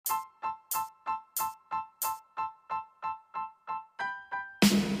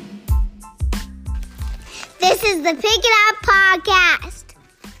This is the Pick It Up Podcast.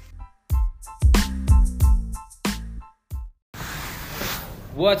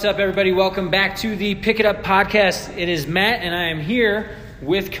 What's up, everybody? Welcome back to the Pick It Up Podcast. It is Matt, and I am here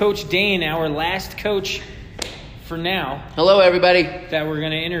with Coach Dane, our last coach for now. Hello, everybody. That we're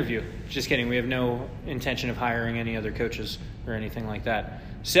going to interview. Just kidding. We have no intention of hiring any other coaches or anything like that.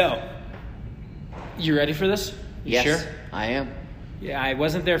 So, you ready for this? You Yes, sure? I am. Yeah, I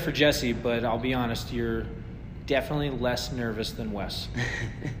wasn't there for Jesse, but I'll be honest, you're definitely less nervous than Wes.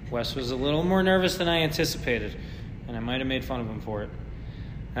 Wes was a little more nervous than I anticipated, and I might have made fun of him for it.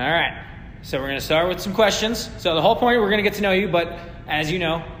 All right, so we're going to start with some questions. So the whole point, we're going to get to know you, but as you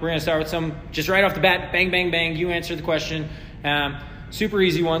know, we're going to start with some, just right off the bat, bang, bang, bang, you answer the question. Super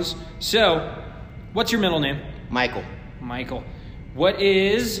easy ones. So, what's your middle name? Michael. Michael. What's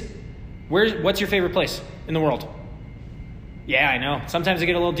your favorite place in the world? Yeah, I know. Sometimes I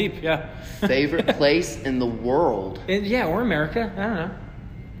get a little deep, yeah. Favorite place in the world? Yeah, or America. I don't know.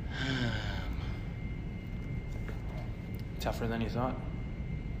 Tougher than you thought.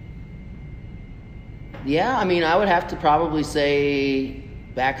 Yeah, I mean, I would have to probably say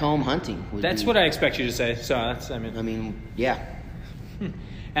back home hunting. That's what I expect you to say. So yeah.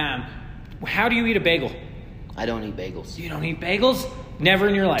 How do you eat a bagel? I don't eat bagels. You don't eat bagels? Never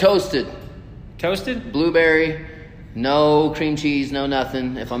in your life? Toasted. Toasted? Blueberry. No cream cheese, no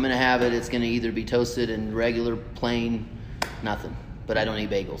nothing. If I'm going to have it, it's going to either be toasted and regular, plain, nothing. But I don't eat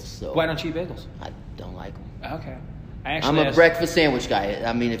bagels. So Why don't you eat bagels? I don't like them. Okay. I'm a breakfast sandwich guy.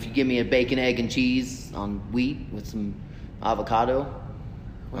 I mean, if you give me a bacon, egg, and cheese on wheat with some avocado,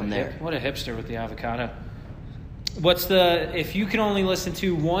 I'm there. What a hipster with the avocado. If you can only listen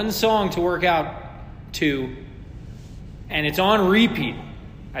to one song to work out to, and it's on repeat.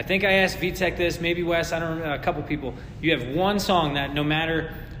 I think I asked VTech this, maybe Wes, I don't know, a couple people. You have one song that no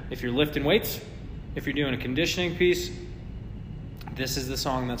matter if you're lifting weights, if you're doing a conditioning piece, this is the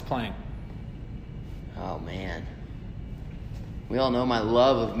song that's playing. Oh, man. We all know my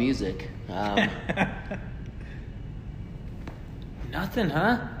love of music. Nothing,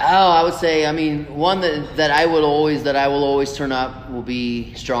 huh? I would say, one that I will always turn up will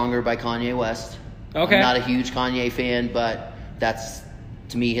be "Stronger" by Kanye West. Okay. I'm not a huge Kanye fan, but that's,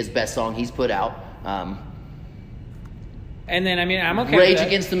 to me, his best song he's put out. And then, I'm okay Rage with that.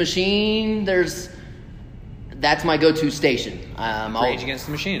 Against the Machine, that's my go-to station. Rage Against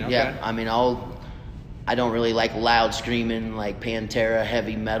the Machine, okay. Yeah, I don't really like loud screaming like Pantera,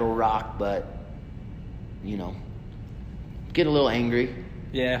 heavy metal rock, but, get a little angry.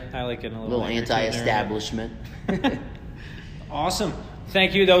 Yeah, I like it a little angry. Anti-establishment. Awesome.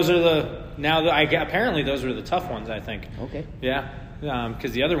 Thank you. Those are apparently those were the tough ones, I think. Okay. Yeah,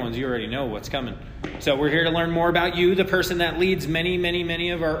 because the other ones, you already know what's coming. So we're here to learn more about you, the person that leads many, many, many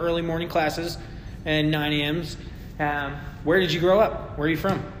of our early morning classes and 9 a.m.s. Where did you grow up? Where are you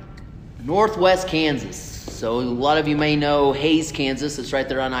from? Northwest Kansas. So a lot of you may know Hays, Kansas. It's right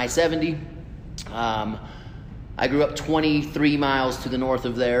there on I-70. I grew up 23 miles to the north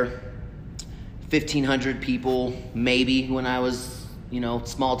of there. 1,500 people, maybe, when I was,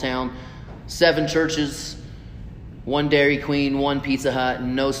 small town. 7 churches, 1 Dairy Queen, 1 Pizza Hut,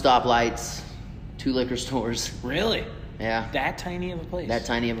 no stoplights, 2 liquor stores. Really? Yeah. That tiny of a place? That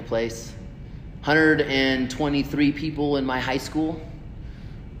tiny of a place. 123 people in my high school.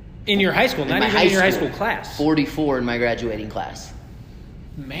 In your high school? Not even in your high school class? 44 in my graduating class.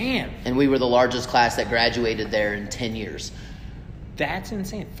 Man. And we were the largest class that graduated there in 10 years. That's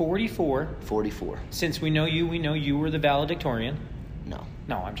insane. 44. 44. Since we know you were the valedictorian. No.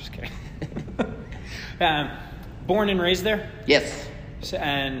 No, I'm just kidding. Born and raised there? Yes.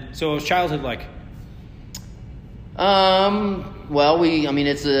 And so what was childhood like? Well,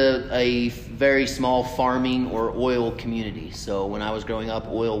 it's a very small farming or oil community. So when I was growing up,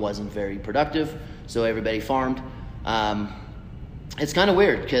 oil wasn't very productive, so everybody farmed. It's kind of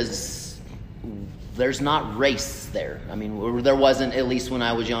weird because there's not race there. There wasn't, at least when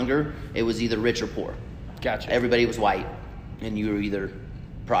I was younger. It was either rich or poor. Gotcha. Everybody was white, and you were either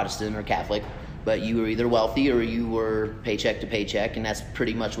Protestant or Catholic, but you were either wealthy or you were paycheck to paycheck, and that's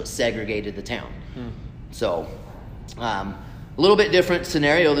pretty much what segregated the town. So, a little bit different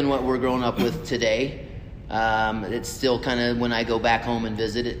scenario than what we're growing up with today. It's still kind of, when I go back home and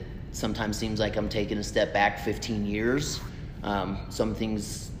visit, it sometimes seems like I'm taking a step back 15 years. Some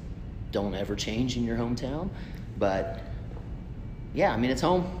things don't ever change in your hometown, but yeah, it's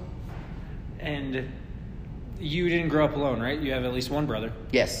home. And you didn't grow up alone, right? You have at least one brother.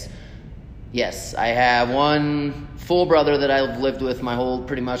 Yes, I have one full brother that I've lived with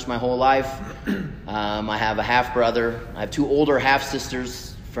pretty much my whole life. I have a half brother. I have 2 older half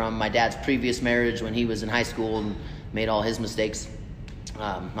sisters from my dad's previous marriage when he was in high school and made all his mistakes.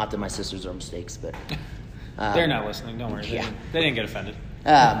 Not that my sisters are mistakes, but they're not listening. Don't worry. Yeah. They didn't get offended.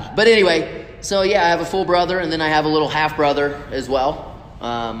 But anyway, so yeah, I have a full brother, and then I have a little half brother as well.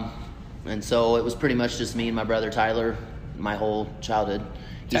 And so it was pretty much just me and my brother Tyler my whole childhood.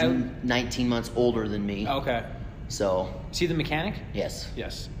 He's Tyler? 19 months older than me. Okay. So Is he the mechanic? yes,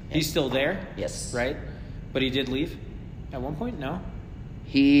 Yes. He's still there? yes. Right? But he did leave at one point? No?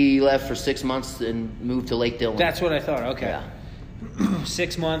 He left for 6 months and moved to Lake Dillon. That's what I thought. Okay. Yeah.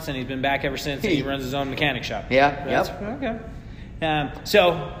 6 months, and he's been back ever since, and he runs his own mechanic shop. Yeah, That's, yep. Okay.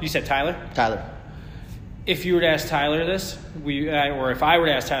 So, you said Tyler? Tyler. If you were to ask Tyler this, or if I were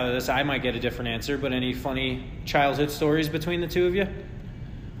to ask Tyler this, I might get a different answer, but any funny childhood stories between the two of you?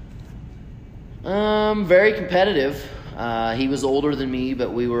 Very competitive. He was older than me,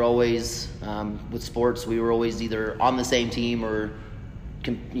 but we were always, with sports, we were always either on the same team or,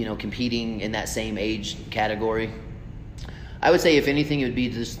 competing in that same age category. I would say, if anything, it would be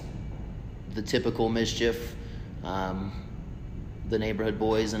just the typical mischief. The neighborhood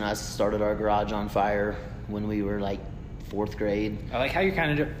boys and us started our garage on fire when we were like 4th grade. I like how you're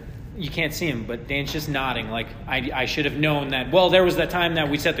kind of, you can't see him, but Dane's just nodding like, I should have known that. Well, there was that time that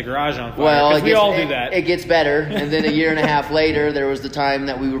we set the garage on fire. Well, we all do that. It gets better. And then a year and a half later, there was the time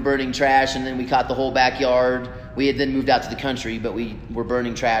that we were burning trash, and then we caught the whole backyard. We had then moved out to the country, but we were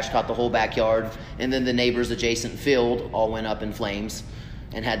burning trash, caught the whole backyard. And then the neighbors' adjacent field all went up in flames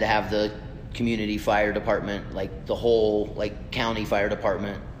and had to have the community fire department, like the whole county fire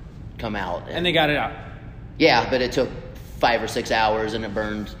department, come out. And they got it out. Yeah, but it took 5 or 6 hours, and it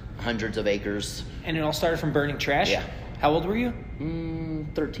burned hundreds of acres. And it all started from burning trash? Yeah. How old were you?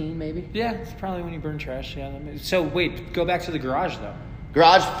 13 maybe. Yeah, it's probably when you burned trash. Yeah. So wait, go back to the garage though.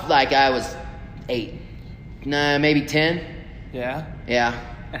 Garage, I was 8. Nah, maybe 10. Yeah. Yeah.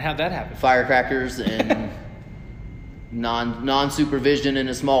 And how'd that happen? Firecrackers and non-supervision in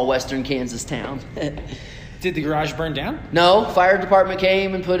a small western Kansas town. Did the garage burn down? No, fire department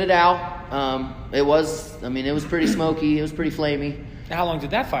came and put it out. It was pretty smoky. It was pretty flamey. How long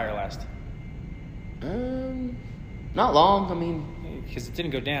did that fire last? Not long. Because it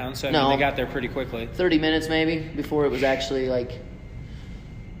didn't go down, so No. they got there pretty quickly. 30 minutes maybe before it was actually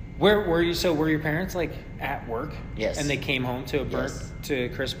Where were you? So were your parents at work? Yes. And they came home to a burnt to a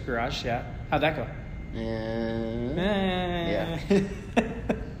crisp garage. Yeah. How'd that go? Yeah.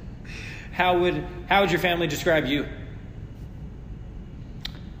 How would your family describe you?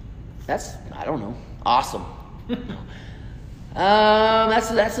 I don't know. Awesome.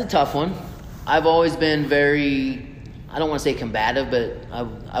 That's a tough one. I've always been very, I don't want to say combative, but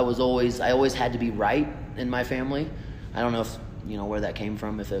I always had to be right in my family. I don't know if where that came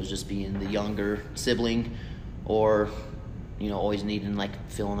from, if it was just being the younger sibling, or always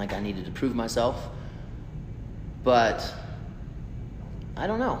feeling like I needed to prove myself. But I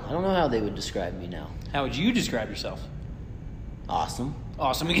don't know how they would describe me now. How would you describe yourself? Awesome.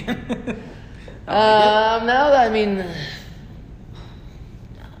 Awesome again. I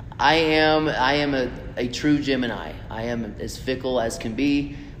am a true Gemini. I am as fickle as can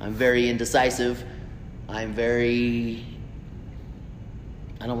be. I'm very indecisive. I'm very,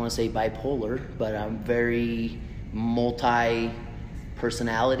 I don't want to say bipolar, but I'm very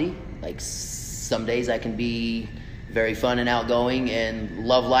multi-personality. Some days I can be very fun and outgoing and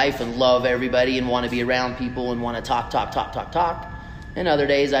love life and love everybody and want to be around people and want to talk. And other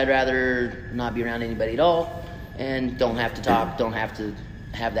days I'd rather not be around anybody at all and don't have to talk, don't have to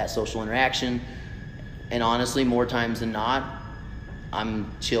have that social interaction. And honestly, more times than not,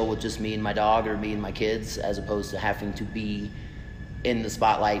 I'm chill with just me and my dog or me and my kids, as opposed to having to be in the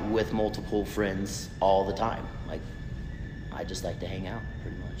spotlight with multiple friends all the time. I just like to hang out,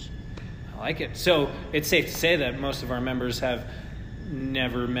 pretty much. I like it. So it's safe to say that most of our members have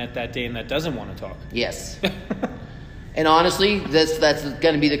never met that Dane that doesn't want to talk. Yes. And honestly, that's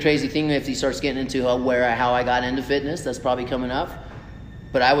going to be the crazy thing if he starts getting into how I got into fitness. That's probably coming up.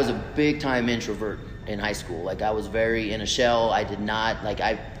 But I was a big-time introvert in high school. I was very in a shell. I did not,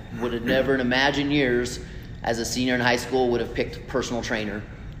 I would have never in a million years as a senior in high school would have picked personal trainer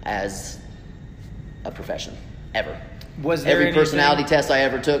as a profession, ever. Was there Every personality test I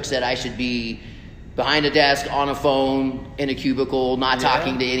ever took said I should be behind a desk, on a phone, in a cubicle, not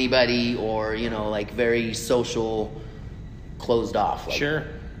talking to anybody, or, very social, closed off. Sure.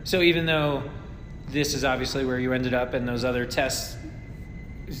 So even though this is obviously where you ended up and those other tests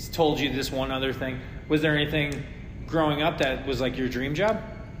told you this one other thing, was there anything growing up that was your dream job?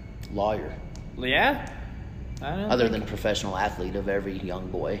 Lawyer. Yeah? Other than professional athlete of every young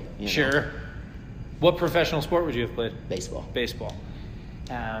boy. Sure. What professional sport would you have played? Baseball. Baseball.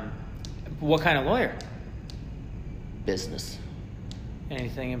 What kind of lawyer? Business.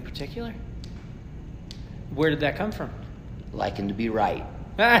 Anything in particular? Where did that come from? Liking to be right.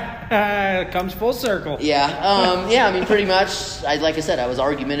 It comes full circle. Yeah, yeah. I mean, pretty much. Like I said, I was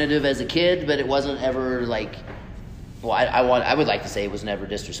argumentative as a kid, but it wasn't ever like. Well, I would like to say it was never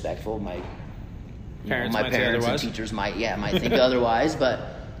disrespectful. My Parents my might say parents and otherwise. teachers might think otherwise, but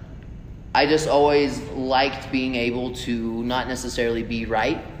I just always liked being able to not necessarily be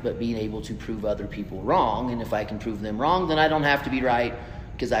right, but being able to prove other people wrong. And if I can prove them wrong, then I don't have to be right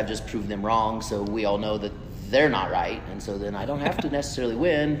because I've just proved them wrong. So we all know that they're not right, and so then I don't have to necessarily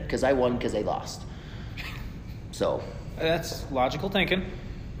win because I won because they lost. So That's logical thinking.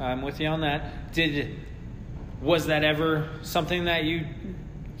 I'm with you on that. Was that ever something that you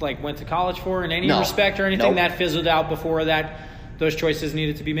like went to college for in any No. respect or anything Nope. that fizzled out before those choices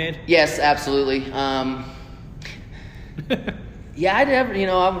needed to be made? yes, absolutely. Yeah, I never.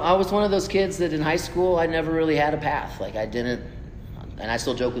 I was one of those kids that in high school I never really had a path. Like I didn't. And I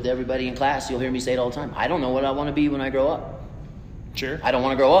still joke with everybody in class. You'll hear me say it all the time. I don't know what I want to be when I grow up. Sure. I don't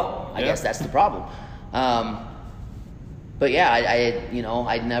want to grow up. I Yeah. guess that's the problem. But yeah,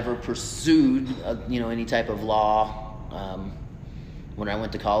 I never pursued, any type of law. When I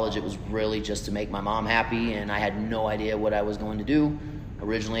went to college, it was really just to make my mom happy, and I had no idea what I was going to do.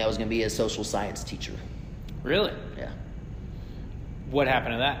 Originally, I was going to be a social science teacher. Really? Yeah. What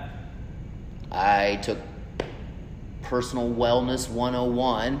happened to that? I took Personal Wellness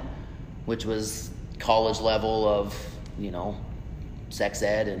 101, which was college level of, sex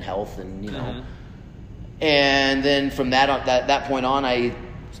ed and health and, Mhm. And then from that point on, I,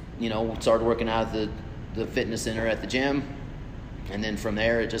 started working out at the fitness center at the gym. And then from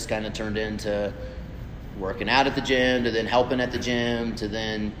there, it just kind of turned into working out at the gym to then helping at the gym to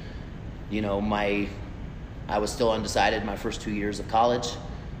then, I was still undecided my first 2 years of college.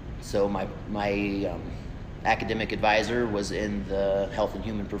 So my academic advisor was in the Health and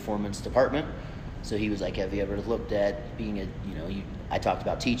Human Performance department. So he was like, have you ever looked at being I talked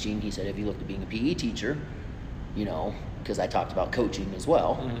about teaching. He said, have you looked at being a PE teacher? Because I talked about coaching as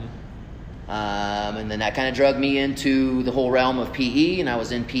well. Mm-hmm. And then that kind of drug me into the whole realm of PE, and I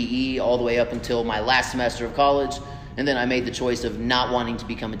was in PE all the way up until my last semester of college. And then I made the choice of not wanting to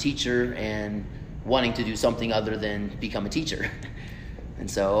become a teacher and wanting to do something other than become a teacher. And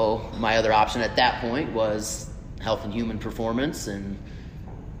so my other option at that point was Health and Human Performance, and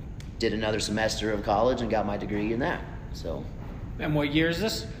did another semester of college and got my degree in that. So And what year is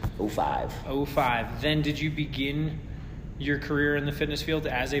this? 05. 05. Then did you begin your career in the fitness field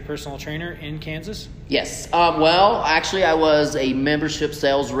as a personal trainer in Kansas? Yes. Well, actually, I was a membership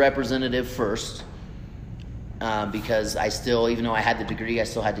sales representative first because I still, even though I had the degree, I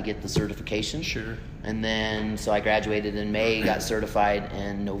still had to get the certification. Sure. And then, so I graduated in May, got certified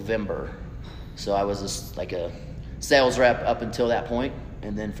in November. So I was like a sales rep up until that point.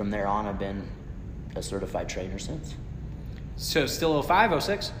 And then from there on, I've been a certified trainer since. So still 05,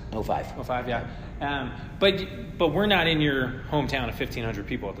 06? 05. 05, yeah. But we're not in your hometown of 1,500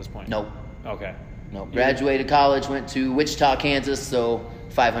 people at this point. Nope. Okay. Nope. Graduated college, went to Wichita, Kansas, so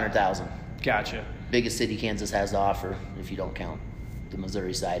 500,000. Gotcha. Biggest city Kansas has to offer, if you don't count the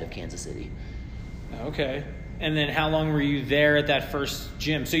Missouri side of Kansas City. Okay. And then how long were you there at that first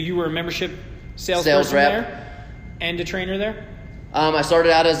gym? So you were a membership Sales salesperson rep. there and a trainer there? I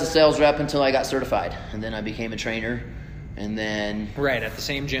started out as a sales rep until I got certified, and then I became a trainer, and then Right, at the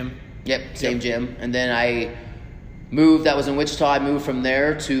same gym. same gym, and then I moved. That was in Wichita. I moved from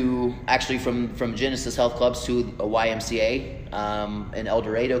there to actually from Genesis Health Clubs to a YMCA in El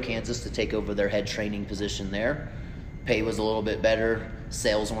Dorado, Kansas, to take over their head training position there. Pay was a little bit better.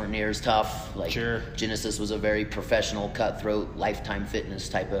 Sales weren't near as tough. Like Sure. Genesis was a very professional, cutthroat, Lifetime Fitness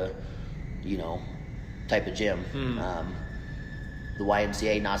type of gym. The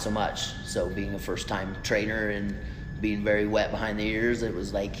YMCA, not so much. So being a first-time trainer and being very wet behind the ears, it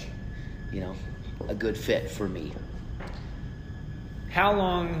was like, a good fit for me. How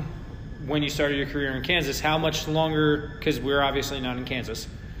long, when you started your career in Kansas, how much longer, because we're obviously not in Kansas,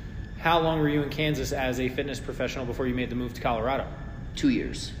 how long were you in Kansas as a fitness professional before you made the move to Colorado? 2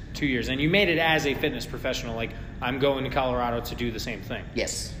 years. 2 years. And you made it as a fitness professional, like, I'm going to Colorado to do the same thing.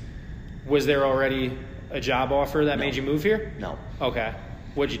 Yes. Was there already a job offer that No. made you move here? No. Okay.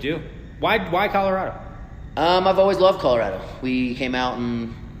 What'd you do? Why Colorado? I've always loved Colorado. We came out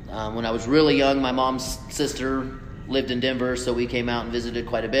and when I was really young, my mom's sister lived in Denver, so we came out and visited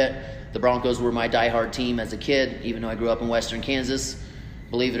quite a bit. The Broncos were my diehard team as a kid, even though I grew up in western Kansas.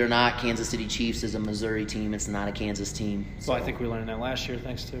 Believe it or not, Kansas City Chiefs is a Missouri team. It's not a Kansas team. Well, I think we learned that last year,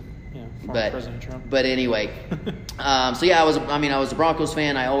 thanks to Yeah, former President Trump. But anyway, so yeah, I was a Broncos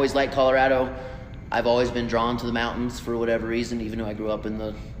fan. I always liked Colorado. I've always been drawn to the mountains for whatever reason, even though I grew up in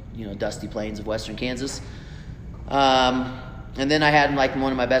the dusty plains of western Kansas. And then I had like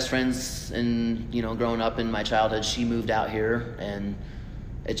one of my best friends, and growing up in my childhood, she moved out here, and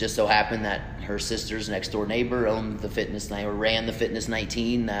it just so happened that her sister's next door neighbor owned the Fitness or ran the Fitness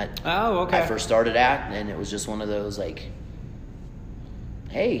 19 that I first started at, and it was just one of those like,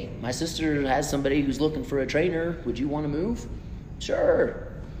 hey, my sister has somebody who's looking for a trainer. Would you want to move? Sure.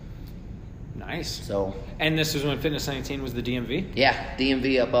 Nice. So. And this was when Fitness 19 was the DMV? Yeah,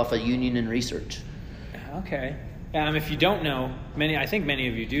 DMV up off of Union and Research. Okay. If you don't know, I think many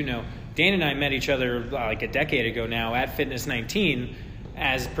of you do know, Dan and I met each other like a decade ago now at Fitness 19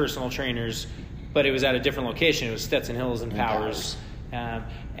 as personal trainers, but it was at a different location. It was Stetson Hills and Powers.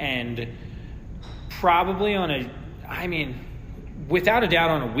 And probably without a doubt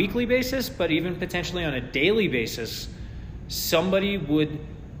on a weekly basis, but even potentially on a daily basis, somebody would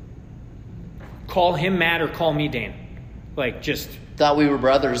call him Matt or call me Dan. Like, just... Thought we were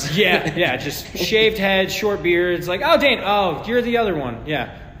brothers. Yeah, just shaved heads, short beards. Like, oh, Dan, oh, you're the other one.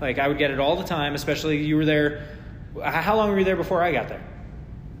 Yeah, like I would get it all the time, especially you were there. How long were you there before I got there?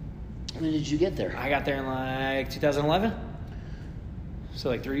 When did you get there? I got there in like 2011. So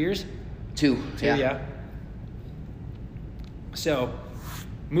like 3 years? Two, yeah. So,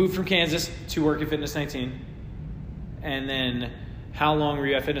 moved from Kansas to work at Fitness 19. And then how long were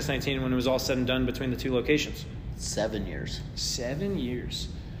you at Fitness 19 when it was all said and done between the two locations? 7 years. 7 years.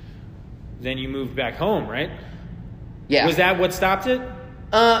 Then you moved back home, right? Yeah. Was that what stopped it?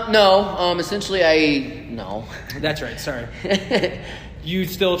 No. Essentially, no. That's right. Sorry. You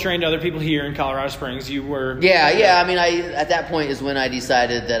still trained other people here in Colorado Springs. You were... Yeah. I mean, at that point is when I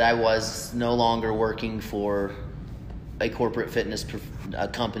decided that I was no longer working for a corporate fitness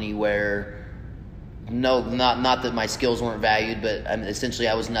company where... No, not that my skills weren't valued, but essentially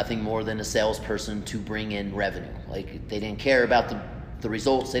I was nothing more than a salesperson to bring in revenue. Like, they didn't care about the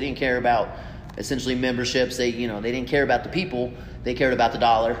results. They didn't care about essentially memberships. They didn't care about the people. They cared about the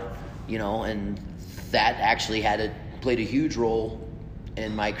dollar, and that actually played a huge role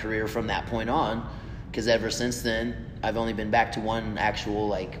in my career from that point on, because ever since then I've only been back to one actual,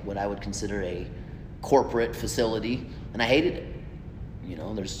 like, what I would consider a corporate facility, and I hated it.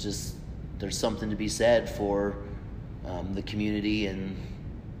 There's something to be said for the community and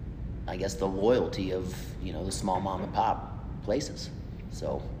I guess the loyalty of, the small mom and pop places.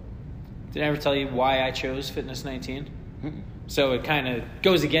 So. Did I ever tell you why I chose Fitness 19? Mm-mm. So it kind of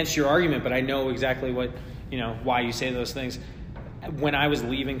goes against your argument, but I know exactly what, why you say those things. When I was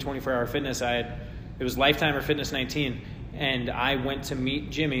leaving 24-Hour Fitness, it was Lifetime or Fitness 19, and I went to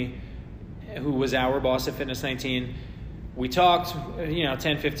meet Jimmy, who was our boss at Fitness 19. We talked,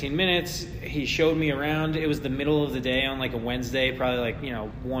 10, 15 minutes. He showed me around. It was the middle of the day on like a Wednesday, probably like,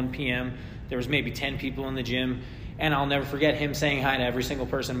 1 p.m. There was maybe 10 people in the gym. And I'll never forget him saying hi to every single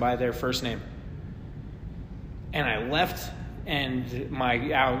person by their first name. And I left, and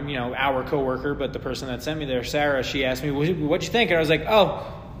our coworker, but the person that sent me there, Sarah, she asked me, what'd you think? And I was like, oh,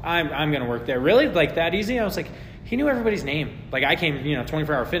 I'm going to work there. Really? Like that easy? I was like, he knew everybody's name. Like I came,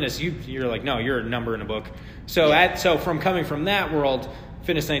 24-Hour Fitness. You're like, no, you're a number in a book. So so from coming from that world,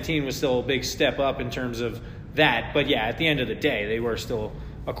 Fitness 19 was still a big step up in terms of that. But yeah, at the end of the day, they were still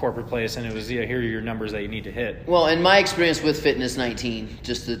a corporate place, and it was here are your numbers that you need to hit. Well, in my experience with Fitness 19,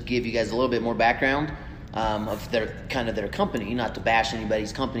 just to give you guys a little bit more background of their company, not to bash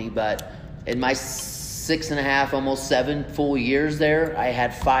anybody's company, but in my 6.5, almost 7 full years there, I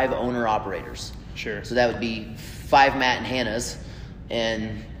had 5 owner operators. Sure. So that would be 5 Matt and Hannahs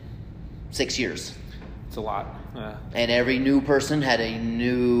in 6 years. It's a lot. And every new person had a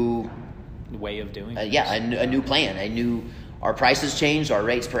new way of doing it. A new plan. Our prices changed, our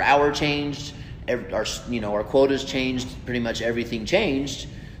rates per hour changed, our quotas changed, pretty much everything changed.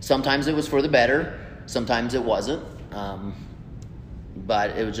 Sometimes it was for the better, sometimes it wasn't.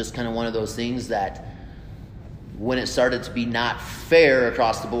 But it was just kind of one of those things that when it started to be not fair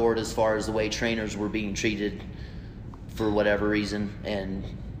across the board as far as the way trainers were being treated for whatever reason, and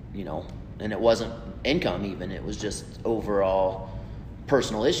it wasn't income even, it was just overall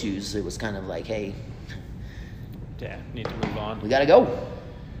personal issues. It was kind of like, hey, need to move on. We got to go.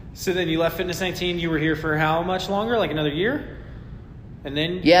 So then you left Fitness 19. You were here for how much longer? Like another year? And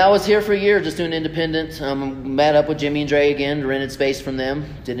then? Yeah, I was here for a year just doing independent. Met up with Jimmy and Dre again, rented space from them,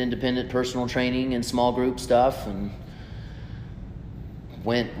 did independent personal training and small group stuff, and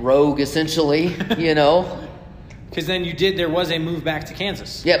went rogue essentially, Because then there was a move back to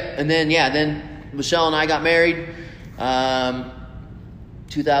Kansas. Yep. And then Michelle and I got married.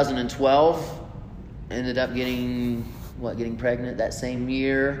 2012, ended up getting pregnant that same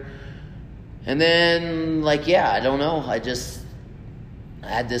year. And then, like, yeah, I don't know. I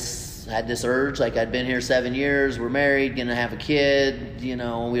had this urge. Like, I'd been here 7 years. We're married, gonna have a kid. We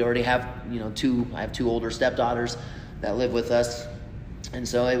already have, I have 2 older stepdaughters that live with us. And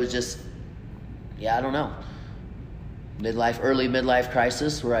so it was just, yeah, I don't know. Early midlife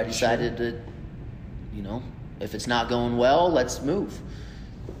crisis where I decided that, if it's not going well, let's move.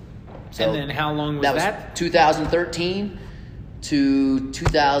 So and then how long was that? That was 2013 to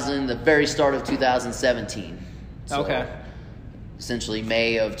the very start of 2017. So okay. Essentially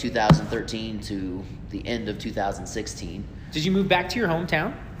May of 2013 to the end of 2016. Did you move back to your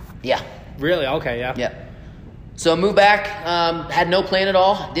hometown? Yeah. Really? Okay, yeah. Yeah. So I moved back, had no plan at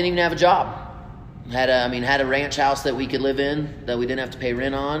all, didn't even have a job. Had a ranch house that we could live in that we didn't have to pay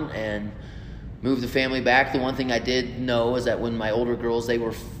rent on, and moved the family back. The one thing I did know is that when my older girls, they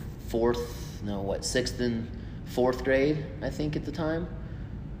were 6th and 4th grade, I think at the time,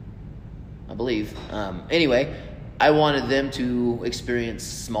 I believe. Anyway, I wanted them to experience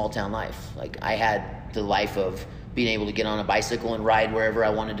small town life. Like, I had the life of being able to get on a bicycle and ride wherever I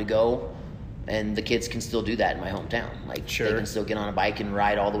wanted to go. And the kids can still do that in my hometown. Like, sure. They can still get on a bike and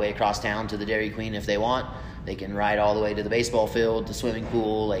ride all the way across town to the Dairy Queen if they want. They can ride all the way to the baseball field, the swimming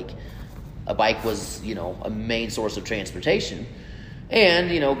pool. Like, a bike was, a main source of transportation. And,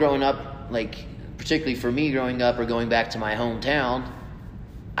 growing up, like, particularly for me growing up or going back to my hometown,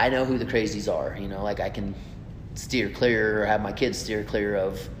 I know who the crazies are. Like, I can steer clear or have my kids steer clear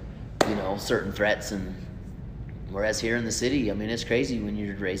of, certain threats. And whereas here in the city, it's crazy when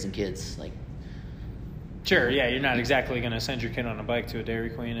you're raising kids. Like, sure, yeah, you're not exactly going to send your kid on a bike to a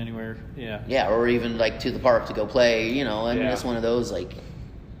Dairy Queen anywhere. Yeah. Yeah, or even like to the park to go play. Yeah. It's one of those, like,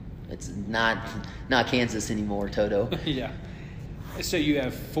 it's not Kansas anymore, Toto. Yeah. So you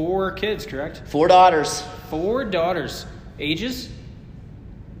have 4 kids, correct? 4 daughters. 4 daughters. Ages?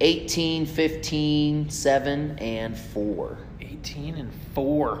 18, 15, 7, and 4. 18 and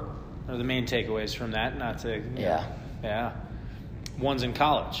 4 are the main takeaways from that. Not to Yeah. Yeah. One's in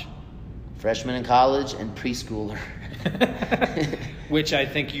college. Freshman in college and preschooler. Which I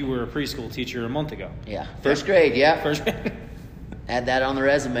think you were a preschool teacher a month ago. Yeah. First grade, yeah. First grade. Add that on the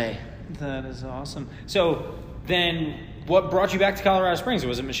resume. That is awesome. So then what brought you back to Colorado Springs?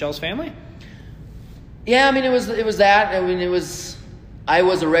 Was it Michelle's family? Yeah, it was that. I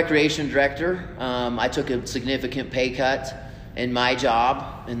was a recreation director. I took a significant pay cut in my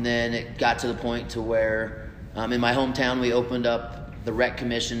job, and then it got to the point to where in my hometown we opened up the rec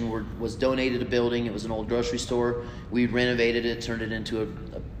commission was donated a building. It was an old grocery store. We renovated it, turned it into a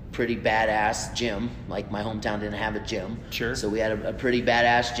pretty badass gym. Like, my hometown didn't have a gym. Sure. So we had a pretty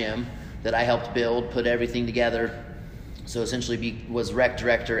badass gym that I helped build, put everything together. So essentially was rec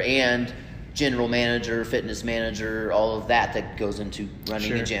director and general manager, fitness manager, all of that goes into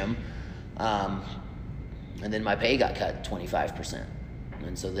running a gym. And then my pay got cut 25%.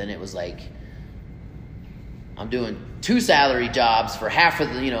 And so then it was like, I'm doing 2 salary jobs for half of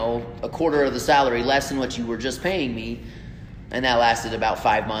a quarter of the salary, less than what you were just paying me. And that lasted about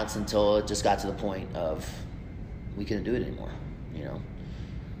 5 months until it just got to the point of we couldn't do it anymore,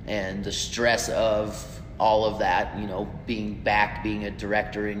 And the stress of all of that, being a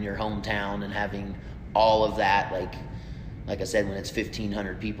director in your hometown and having all of that, like I said, when it's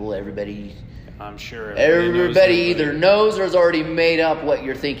 1,500 people, everybody... I'm sure everybody either knows or has already made up what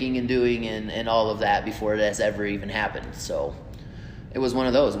you're thinking and doing and all of that before it has ever even happened. So it was one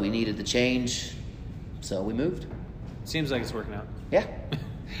of those. We needed the change, so we moved. Seems like it's working out. Yeah.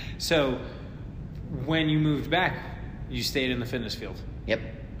 So when you moved back, you stayed in the fitness field. Yep.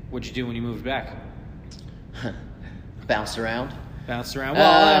 What'd you do when you moved back? Bounced around. Bounced around.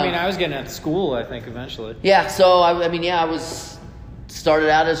 Well, I was getting at school, I think, eventually. Yeah, so I was... Started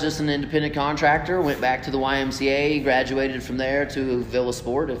out as just an independent contractor, went back to the YMCA, graduated from there to Villa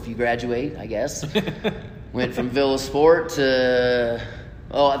Sport, if you graduate, I guess. Went from Villa Sport to...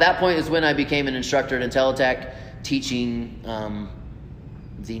 at that point is when I became an instructor at Intelitech, teaching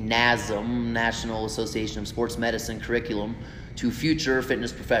the NASM, National Association of Sports Medicine curriculum, to future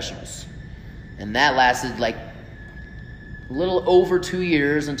fitness professionals. And that lasted like a little over 2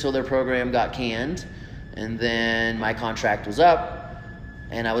 years until their program got canned. And then my contract was up.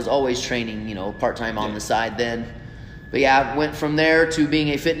 And I was always training, part-time on the side then. But yeah, I went from there to being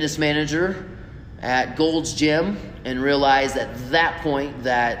a fitness manager at Gold's Gym and realized at that point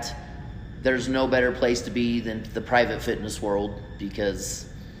that there's no better place to be than the private fitness world because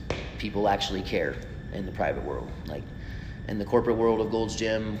people actually care in the private world. Like, in the corporate world of Gold's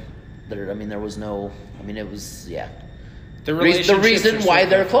Gym, there was no, it was The The relationships reason are why so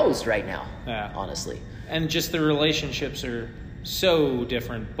they're different. closed right now, Yeah. honestly. And just the relationships are so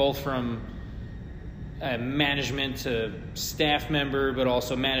different, both from management to staff member, but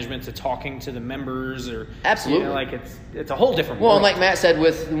also management to talking to the members, or Absolutely. like it's a whole different Well, world. and like Matt said,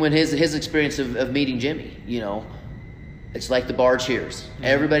 when his experience of meeting Jimmy, it's like the bar cheers. Mm-hmm.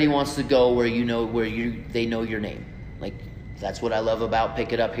 Everybody wants to go where they know your name. Like, that's what I love about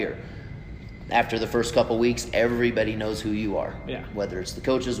Pick It Up here. After the first couple weeks, everybody knows who you are. Yeah. Whether it's the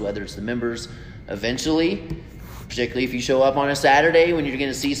coaches, whether it's the members. Eventually, particularly if you show up on a Saturday when you're going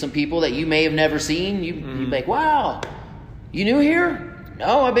to see some people that you may have never seen, you're like, wow, you new here?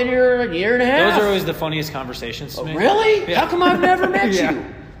 No, I've been here a year and a half. Those are always the funniest conversations to Oh, me. really? Yeah. How come I've never met Yeah. you?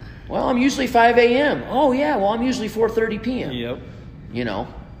 Well, I'm usually 5 a.m. Oh, yeah, well, I'm usually 4:30 p.m. Yep.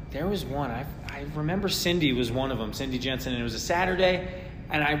 There was one. I remember Cindy was one of them, Cindy Jensen, and it was a Saturday,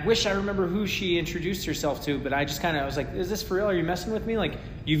 and I wish I remember who she introduced herself to, but I just I was like, is this for real? Are you messing with me? Like,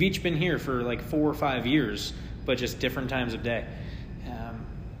 you've each been here for like 4 or 5 years, but just different times of day.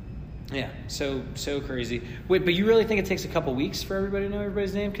 Yeah, so crazy. Wait, but you really think it takes a couple weeks for everybody to know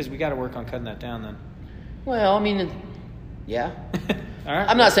everybody's name? Because we got to work on cutting that down then. Well, I mean, yeah. All right.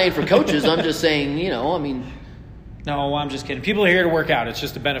 I'm not saying for coaches. I'm just saying, No, I'm just kidding. People are here to work out. It's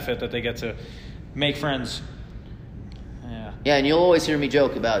just a benefit that they get to make friends. Yeah. Yeah, and you'll always hear me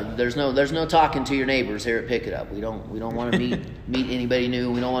joke about there's no talking to your neighbors here at Pick It Up. We don't want to meet anybody new.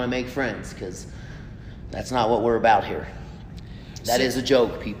 We don't want to make friends because that's not what we're about here. That is a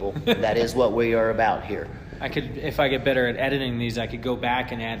joke, people. That is what we are about here. If I get better at editing these, I could go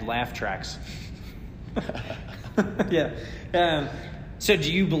back and add laugh tracks. Yeah. So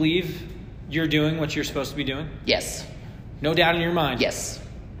do you believe you're doing what you're supposed to be doing? Yes. No doubt in your mind? Yes.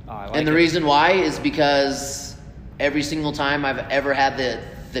 Oh, I like And the it. reason why is because every single time I've ever had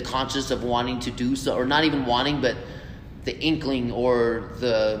the conscience of wanting to do so, or not even wanting, but the inkling or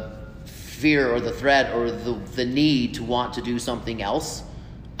the fear or the threat or the need to want to do something else,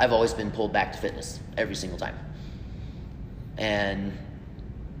 I've always been pulled back to fitness every single time. And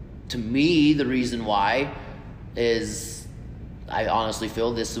to me, the reason why is I honestly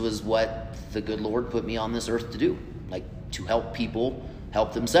feel this was what the good Lord put me on this earth to do, like to help people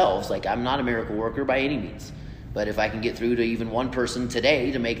help themselves. Like, I'm not a miracle worker by any means, but if I can get through to even one person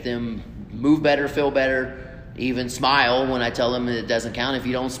today to make them move better, feel better, even smile when I tell them it doesn't count if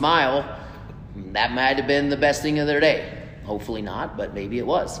you don't smile, that might have been the best thing of their day. Hopefully not, but maybe it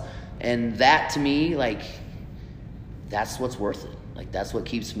was. And that to me, like, that's what's worth it. Like, that's what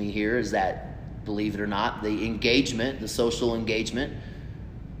keeps me here, is that, believe it or not, the engagement, the social engagement,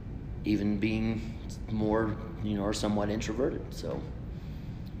 even being more, or somewhat introverted. So,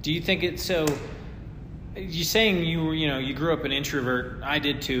 do you think it's so? You saying you grew up an introvert. I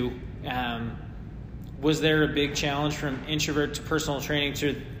did too. Was there a big challenge from introvert to personal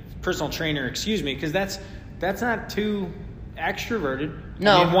trainer? Excuse me, because that's not too extroverted.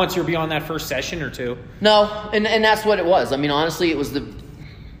 No. I mean, once you're beyond that first session or two. no, and that's what it was. I mean, honestly, it was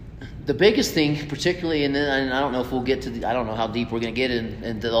the biggest thing, particularly, and I don't know if we'll get to I don't know how deep we're going to get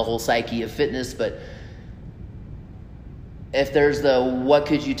into the whole psyche of fitness, but if there's the what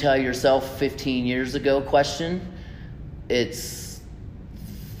could you tell yourself 15 years ago question, it's,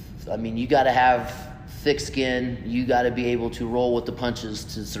 I mean, you got to have thick skin. You got to be able to roll with the punches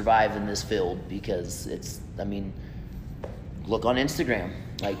to survive in this field, because look on Instagram.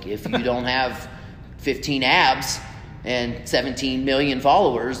 Like, if you don't have 15 abs and 17 million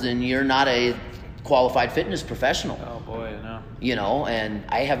followers, then you're not a qualified fitness professional. Oh boy, no. And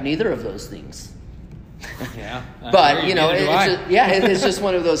I have neither of those things. Yeah. But, neither do I. it's just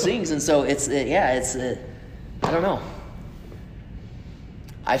one of those things. And so I don't know.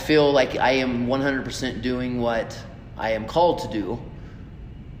 I feel like I am 100% doing what I am called to do.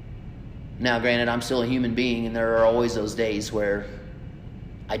 Now, granted, I'm still a human being, and there are always those days where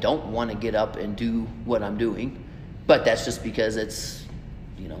I don't want to get up and do what I'm doing. But that's just because it's,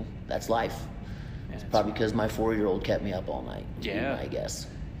 that's life. Yeah, It's probably because my 4-year-old kept me up all night. Yeah. I guess.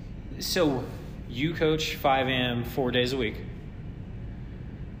 So you coach 5 a.m. 4 days a week.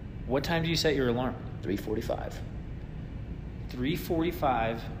 What time do you set your alarm? 3:45.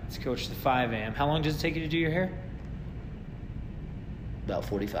 3:45 to coach the 5 a.m. How long does it take you to do your hair? About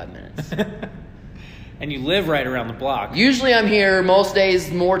 45 minutes. And you live right around the block. Usually I'm here most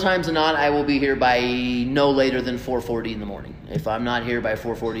days, more times than not, I will be here by no later than 4:40 in the morning. If I'm not here by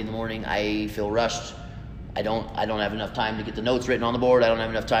 4:40 in the morning, I feel rushed. I don't have enough time to get the notes written on the board. I don't have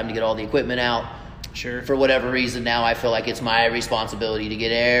enough time to get all the equipment out. Sure. For whatever reason, now I feel like it's my responsibility to get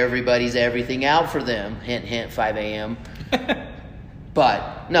everybody's everything out for them. Hint, hint, 5 a.m.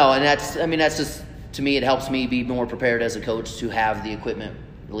 But no, and that's just to me, it helps me be more prepared as a coach to have the equipment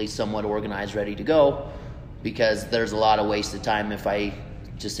at least somewhat organized, ready to go, because there's a lot of wasted time if I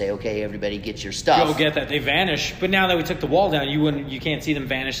just say, okay, everybody get your stuff. Go get that. They vanish. But now that we took the wall down, you can't see them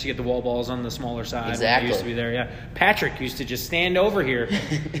vanish to get the wall balls on the smaller side. Exactly. When they used to be there. Yeah. Patrick used to just stand over here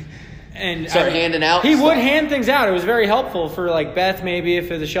and start handing out He stuff. would hand things out. It was very helpful for like Beth maybe if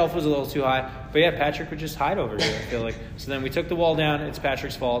the shelf was a little too high. But yeah, Patrick would just hide over here, I feel like. So then we took the wall down. It's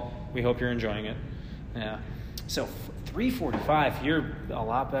Patrick's fault. We hope you're enjoying it. Yeah. So 3:45, you're a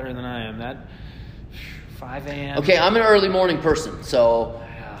lot better than I am. That 5 a.m. Okay, I'm an early morning person, so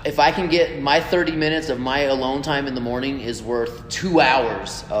if I can get my 30 minutes of my alone time in the morning is worth 2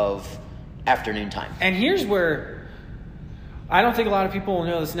 hours of afternoon time. And here's where I don't think a lot of people will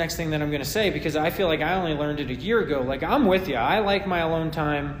know this next thing that I'm going to say, because I feel like I only learned it a year ago. Like, I'm with you. I like my alone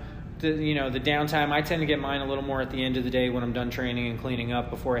time, the downtime. I tend to get mine a little more at the end of the day when I'm done training and cleaning up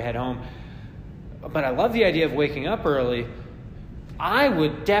before I head home. But I love the idea of waking up early. I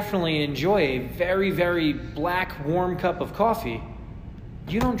would definitely enjoy a very, very black, warm cup of coffee.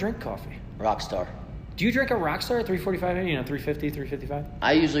 You don't drink coffee. Rockstar. Do you drink a Rockstar at 3:45? 3:50, 3:55?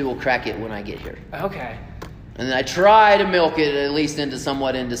 I usually will crack it when I get here. Okay. And then I try to milk it at least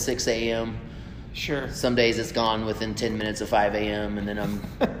somewhat into 6 a.m. Sure. Some days it's gone within 10 minutes of 5 a.m. and then I'm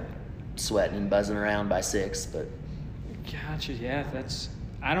sweating and buzzing around by 6. But Gotcha. Yeah,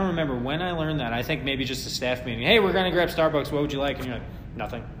 I don't remember when I learned that. I think maybe just a staff meeting. Hey, we're going to grab Starbucks. What would you like? And you're like,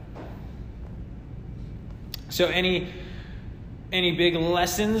 nothing. So any big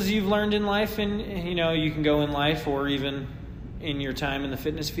lessons you've learned in life, and you can go in life or even in your time in the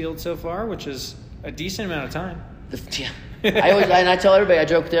fitness field so far, which is a decent amount of time. yeah. I tell everybody, I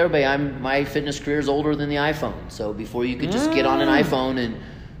joke with everybody, my fitness career is older than the iPhone. So before you could just get on an iPhone and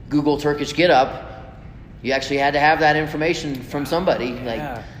Google Turkish Get Up, you actually had to have that information from somebody.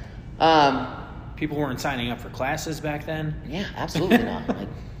 Yeah. People weren't signing up for classes back then. Yeah, absolutely not.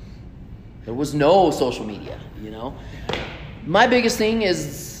 There was no social media, My biggest thing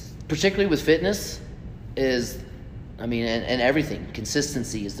is, particularly with fitness, and everything,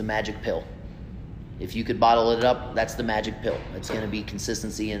 consistency is the magic pill. If you could bottle it up, that's the magic pill. It's going to be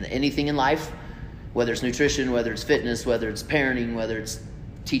consistency in anything in life, whether it's nutrition, whether it's fitness, whether it's parenting, whether it's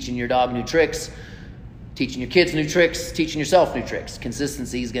teaching your dog new tricks, teaching your kids new tricks, teaching yourself new tricks.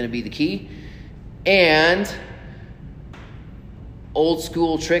 Consistency is going to be the key. And old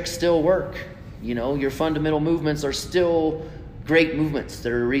school tricks still work. Your fundamental movements are still great movements.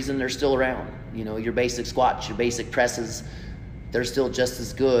 They're the reason they're still around. Your basic squats, your basic presses, they're still just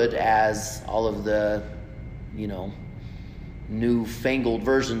as good as all of the, newfangled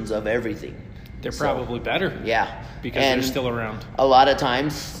versions of everything. They're probably better. Yeah. Because they're still around. A lot of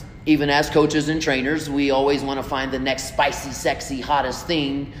times, even as coaches and trainers, we always want to find the next spicy, sexy, hottest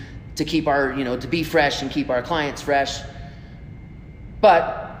thing to keep our, to be fresh and keep our clients fresh.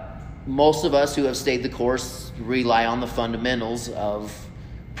 But most of us who have stayed the course rely on the fundamentals of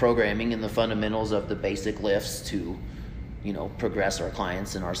programming and the fundamentals of the basic lifts to, progress our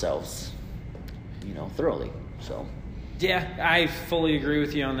clients and ourselves, thoroughly. So. Yeah, I fully agree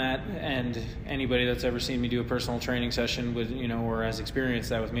with you on that. And anybody that's ever seen me do a personal training session with, or has experienced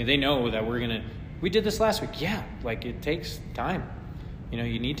that with me, they know that we did this last week. Yeah, it takes time.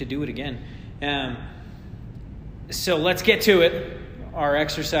 You need to do it again. So let's get to it. Our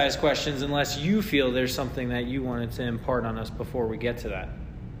exercise questions, unless you feel there's something that you wanted to impart on us before we get to that.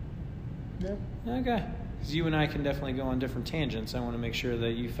 No. Okay. Because you and I can definitely go on different tangents. I want to make sure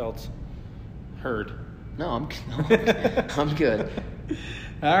that you felt heard. No, I'm good.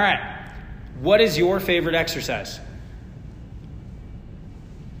 All right. What is your favorite exercise?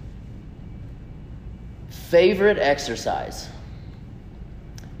 Favorite exercise?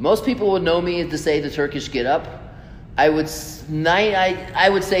 Most people would know me to say the Turkish Get Up. I would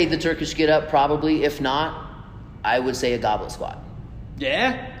say the Turkish Get Up probably. If not, I would say a goblet squat.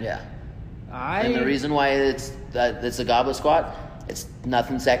 Yeah? Yeah. And the reason why it's a goblet squat, it's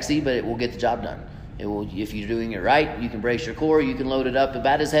nothing sexy, but it will get the job done. It will, if you're doing it right, you can brace your core, you can load it up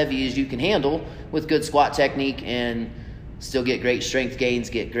about as heavy as you can handle with good squat technique and still get great strength gains,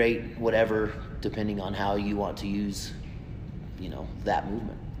 get great whatever, depending on how you want to use, that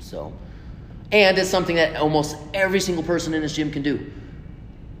movement. So, and it's something that almost every single person in this gym can do.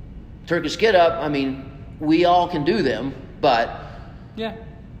 Turkish Get Up, we all can do them, but yeah.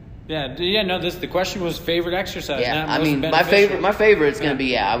 No. The question was favorite exercise. Yeah, my favorite is going to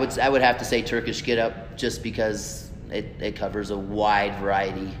be I would have to say Turkish Get Up just because it covers a wide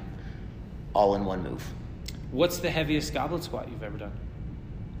variety, all in one move. What's the heaviest goblet squat you've ever done?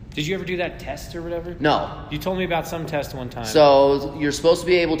 Did you ever do that test or whatever? No. You told me about some test one time. So you're supposed to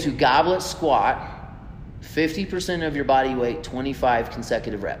be able to goblet squat 50% of your body weight, 25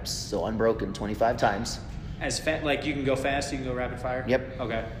 consecutive reps. So unbroken 25 times. Like you can go fast, you can go rapid fire? Yep.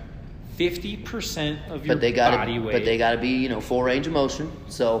 Okay. 50% of your body weight. But they got to be, full range of motion.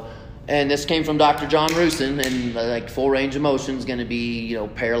 So, and this came from Dr. John Rusin, and like full range of motion is going to be,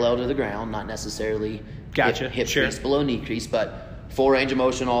 parallel to the ground, not necessarily hip crease below knee crease, but full range of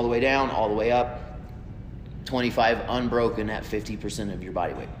motion all the way down, all the way up, 25 unbroken at 50% of your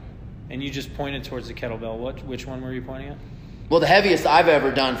body weight. And you just pointed towards the kettlebell. Which one were you pointing at? Well, the heaviest I've ever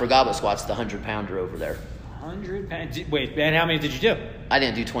done for goblet squats, the 100-pounder over there. 100 pounds? Wait, and how many did you do? I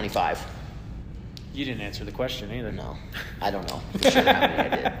didn't do 25. You didn't answer the question either. No, I don't know for sure how many I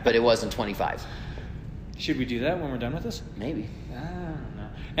did, but it wasn't 25. Should we do that when we're done with this? Maybe. I don't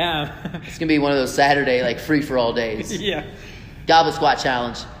know. It's going to be one of those Saturday, free-for-all days. Yeah. Goblet squat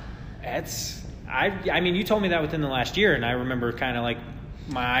challenge. I mean, you told me that within the last year, and I remember kind of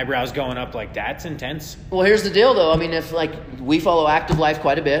my eyebrows going up that's intense. Well, here's the deal, though. I mean, if we follow Active Life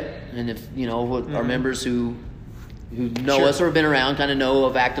quite a bit, and if our members who know us or have been around kind of know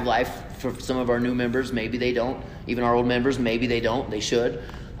of Active Life. For some of our new members, maybe they don't. Even our old members, maybe they don't. They should.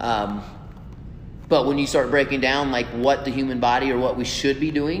 But when you start breaking down what the human body or what we should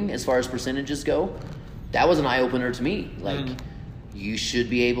be doing as far as percentages go, that was an eye opener to me. You should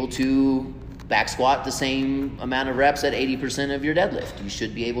be able to back squat the same amount of reps at 80% of your deadlift. You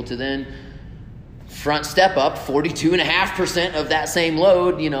should be able to then front step up 42.5% of that same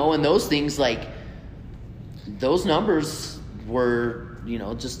load, and those things, those numbers were,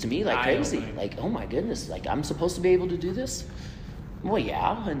 just to me, crazy. Oh my goodness, I'm supposed to be able to do this? Well,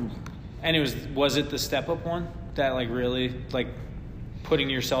 yeah. And was it the step up one that really putting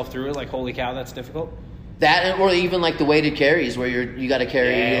yourself through it? Holy cow, that's difficult. That, or even the weighted carries where you got to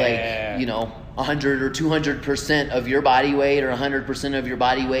carry 100 or 200% of your body weight or 100% of your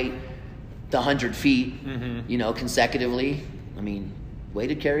body weight, the 100 feet, consecutively. I mean,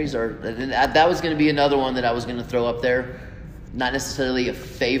 weighted carries that was going to be another one that I was going to throw up there. Not necessarily a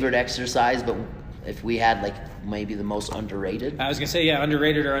favorite exercise, but if we had maybe the most underrated. I was going to say, yeah,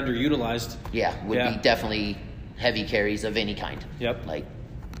 underrated or underutilized. Yeah, would be definitely heavy carries of any kind. Yep.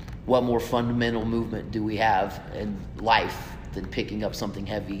 What more fundamental movement do we have in life than picking up something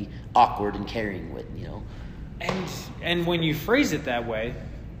heavy, awkward, and carrying with, And when you phrase it that way,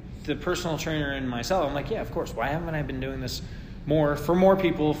 the personal trainer and myself, I'm yeah, of course. Why haven't I been doing this for more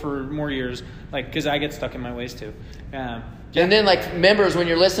people for more years? Because I get stuck in my ways too. And then members, when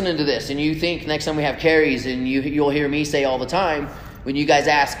you're listening to this and you think next time we have carries, and you'll hear me say all the time when you guys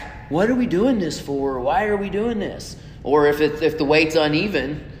ask, what are we doing this for? Why are we doing this? Or if the weight's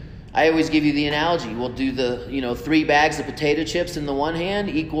uneven, I always give you the analogy. We'll do the 3 bags of potato chips in the one hand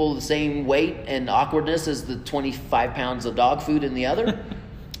equal the same weight and awkwardness as the 25 pounds of dog food in the other.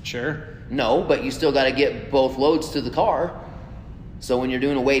 Sure. No, but you still got to get both loads to the car. So when you're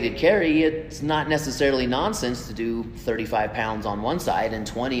doing a weighted carry, it's not necessarily nonsense to do 35 pounds on one side and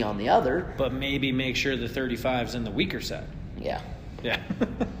 20 on the other. But maybe make sure the 35's in the weaker set. Yeah. Yeah.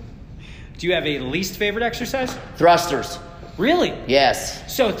 Do you have a least favorite exercise? Thrusters. Really?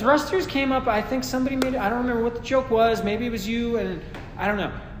 Yes. So thrusters came up. I think somebody made it. I don't remember what the joke was. Maybe it was you, and I don't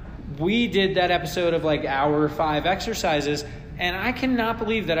know. We did that episode of our 5 exercises, and I cannot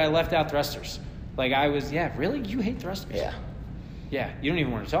believe that I left out thrusters. Really? You hate thrusters? Yeah. Yeah, you don't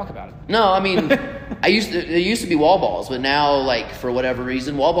even want to talk about it. No, I mean, it used to be wall balls, but now, for whatever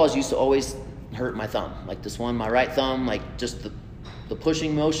reason, wall balls used to always hurt my thumb. This one, my right thumb, just the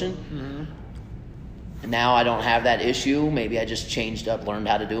pushing motion. Mm-hmm. And now I don't have that issue. Maybe I just learned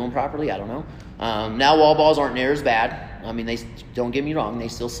how to do them properly. I don't know. Now wall balls aren't near as bad. I mean, don't get me wrong, they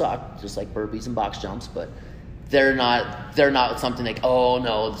still suck, just like burpees and box jumps, but they're not something oh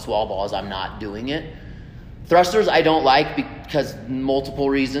no, this wall balls, I'm not doing it. Thrusters I don't like because multiple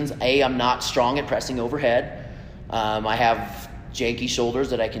reasons. A, I'm not strong at pressing overhead. I have janky shoulders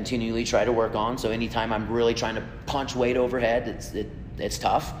that I continually try to work on. So anytime I'm really trying to punch weight overhead, it's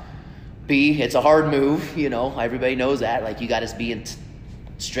tough. B, it's a hard move. Everybody knows that. You got to be in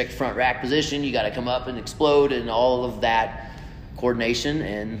strict front rack position. You got to come up and explode and all of that coordination.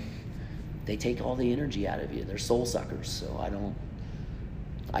 And they take all the energy out of you. They're soul suckers. So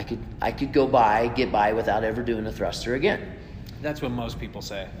I could get by without ever doing a thruster again. That's what most people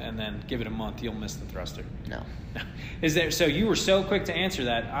say, and then give it a month, you'll miss the thruster. No. So you were so quick to answer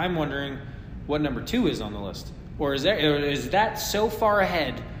that. I'm wondering what number 2 is on the list, or is that so far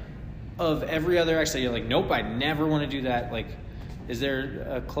ahead of every other exercise? You're nope, I never want to do that. Is there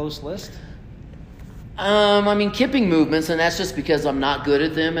a close list? I mean, kipping movements, and that's just because I'm not good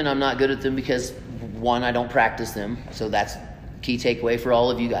at them, and I'm not good at them because, one, I don't practice them, so that's key takeaway for all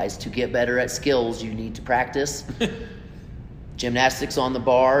of you guys: to get better at skills, you need to practice. Gymnastics on the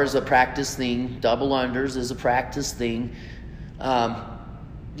bar is a practice thing. Double unders is a practice thing.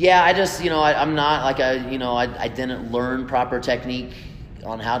 I just, I'm not like I didn't learn proper technique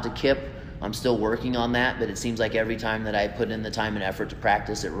on how to kip. I'm still working on that, but it seems like every time that I put in the time and effort to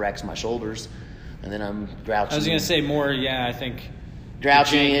practice, it wrecks my shoulders, and then I'm grouching. I was gonna say more. Yeah, I think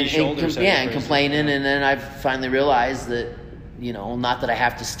grouching and complaining, and then I've finally realized that not that I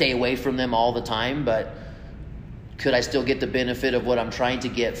have to stay away from them all the time, but could I still get the benefit of what I'm trying to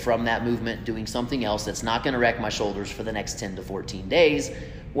get from that movement doing something else that's not going to wreck my shoulders for the next 10 to 14 days,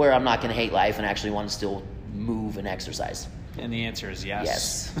 where I'm not going to hate life and actually want to still move and exercise? And the answer is yes.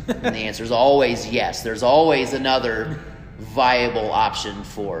 Yes. And the answer is always yes. There's always another viable option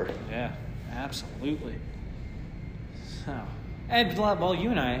for. Yeah, absolutely. So, and well,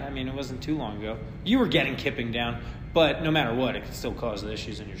 you and I mean, it wasn't too long ago. You were getting kipping down, but no matter what, it could still cause the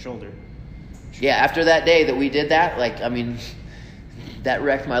issues in your shoulder. Yeah, after that day that we did that, that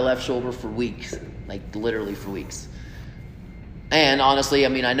wrecked my left shoulder for weeks, literally for weeks. And honestly,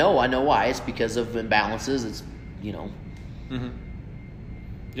 I know why. It's because of imbalances. It's, Mm-hmm.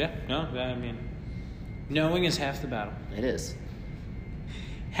 Yeah, no, knowing is half the battle. It is.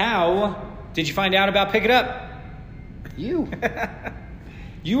 How did you find out about Pick It Up? You.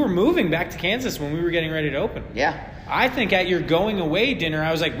 You were moving back to Kansas when we were getting ready to open. Yeah. I think at your going away dinner,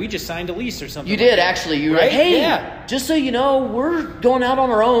 I was like, we just signed a lease or something. You did, actually. You were right? like, hey, yeah. Just so you know, we're going out on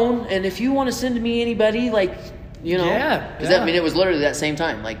our own, and if you want to send me anybody, Yeah. Because it was literally that same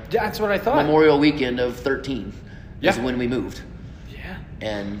time. That's what I thought. Memorial weekend of 13 is when we moved. Yeah.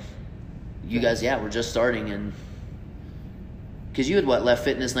 And you guys, were just starting, and because you had left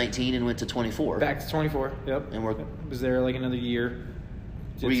Fitness 19 and went to 24. Back to 24, yep. And was there another year.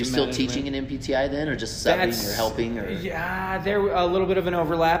 Were you still teaching in MPTI then, or just subbing or helping? Or? Yeah, there a little bit of an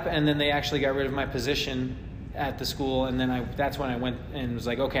overlap, and then they actually got rid of my position at the school, and then that's when I went and was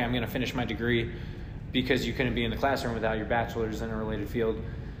like, okay, I'm going to finish my degree, because you couldn't be in the classroom without your bachelor's in a related field.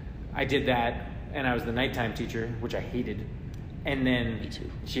 I did that, and I was the nighttime teacher, which I hated. And then, me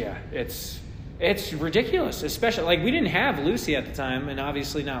too. Yeah, it's ridiculous, especially we didn't have Lucy at the time, and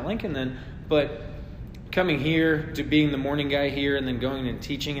obviously not Lincoln then, but coming here to being the morning guy here and then going and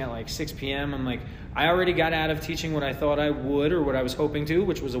teaching at 6 p.m. I'm like, I already got out of teaching what I thought I would or what I was hoping to,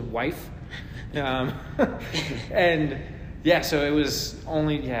 which was a wife. And so it was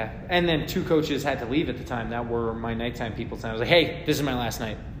only, And then 2 coaches had to leave at the time that were my nighttime people. And I was like, hey, this is my last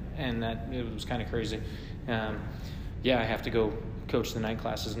night. And it was kind of crazy. I have to go coach the night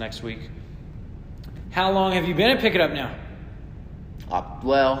classes next week. How long have you been at Pick It Up now? A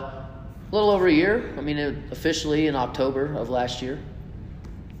little over a year. Officially in October of last year.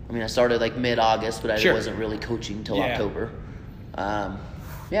 I started mid-August, but I wasn't really coaching until October. So,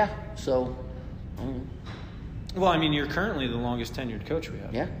 I don't know. Well, you're currently the longest tenured coach we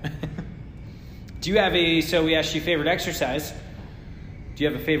have. Yeah. Do you have so we asked you favorite exercise. Do you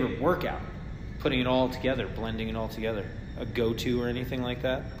have a favorite workout? Putting it all together, blending it all together. A go-to or anything like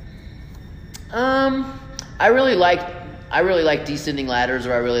that? I really like descending ladders,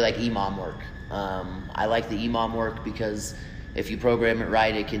 or I really like EMOM work. I like the EMOM work because if you program it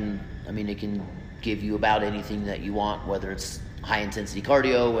right, it can give you about anything that you want, whether it's high intensity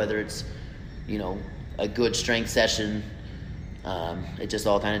cardio, whether it's, a good strength session. It just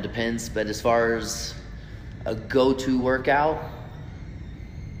all kind of depends. But as far as a go-to workout,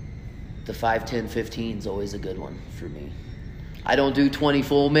 the 5, 10, 15 is always a good one for me. I don't do 20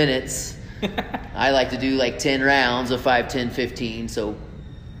 full minutes. I like to do 10 rounds of 5, 10, 15.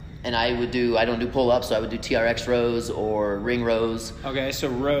 And I don't do pull-ups, so I would do TRX rows or ring rows. Okay, so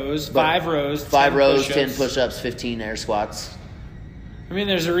rows, 5 rows. 5 rows, 10 push-ups, 15 air squats.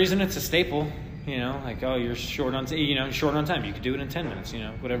 There's a reason it's a staple. You're short on time. You could do it in 10 minutes,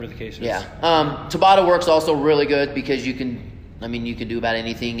 whatever the case is. Yeah. Tabata work's also really good because you can do about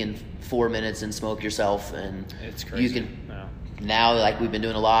anything in 4 minutes and smoke yourself. And it's crazy. You can, now, we've been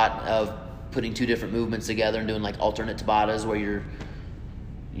doing a lot of putting 2 different movements together and doing alternate Tabatas where you're,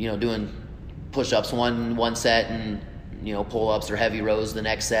 doing push-ups one set and, pull-ups or heavy rows the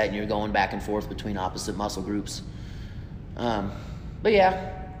next set, and you're going back and forth between opposite muscle groups. But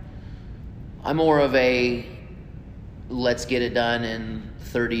yeah, I'm more of a let's get it done in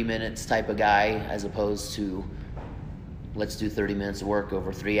 30 minutes type of guy as opposed to let's do 30 minutes of work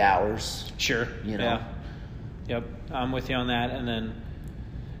over 3 hours. Sure. Yeah. Yep. I'm with you on that. And then,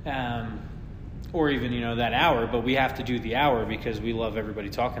 or even, that hour, but we have to do the hour because we love everybody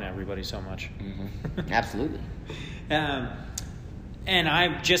talking to everybody so much. Mm-hmm. Absolutely. And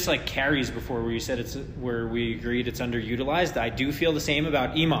I just like carries before where you said where we agreed it's underutilized. I do feel the same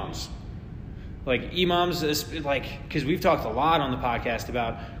about EMOMs. Like EMOMs is like, because we've talked a lot on the podcast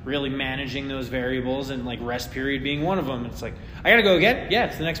about really managing those variables and like rest period being one of them. It's like, I got to go again. Yeah,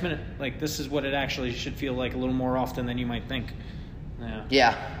 it's the next minute. Like this is what it actually should feel like a little more often than you might think.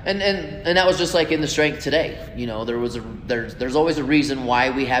 Yeah. And that was just like in the strength today. You know, there's always a reason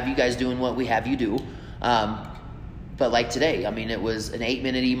why we have you guys doing what we have you do. But like today, I mean, it was an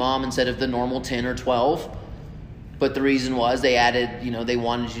 8-minute EMOM instead of the normal 10 or 12. But the reason was they added, you know, they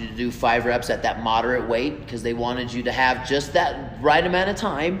wanted you to do 5 reps at that moderate weight because they wanted you to have just that right amount of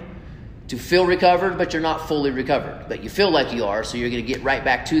time to feel recovered, but you're not fully recovered. But you feel like you are, so you're going to get right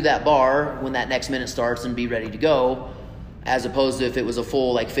back to that bar when that next minute starts and be ready to go, as opposed to if it was a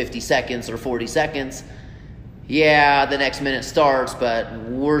full like 50 seconds or 40 seconds. Yeah, the next minute starts, but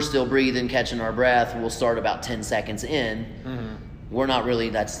we're still breathing, catching our breath. We'll start about 10 seconds in. Mm-hmm. We're not really,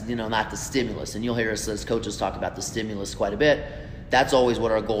 that's, you know, not the stimulus. And you'll hear us as coaches talk about the stimulus quite a bit. That's always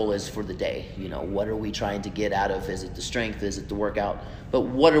what our goal is for the day. You know, what are we trying to get out of? Is it the strength? Is it the workout? But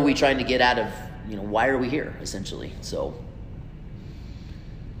what are we trying to get out of, you know, why are we here, essentially? So.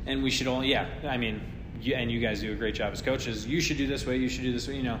 And we should all, I mean, and you guys do a great job as coaches. You should do this way, you should do this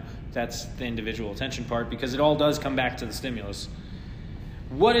way. You know, that's the individual attention part because it all does come back to the stimulus.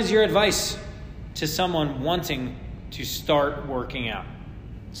 What is your advice to someone wanting to start working out?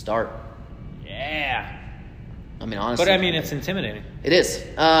 Start. Yeah. I mean, honestly. But I mean, it's intimidating. It is.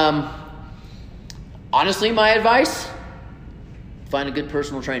 Honestly, my advice, find a good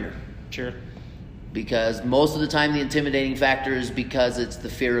personal trainer. Sure. Because most of the time the intimidating factor is because it's the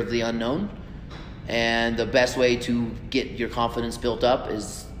fear of the unknown. And the best way to get your confidence built up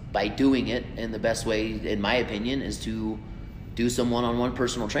is by doing it. And the best way, in my opinion, is to do some one-on-one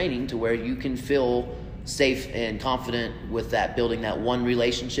personal training to where you can feel safe and confident with that, building that one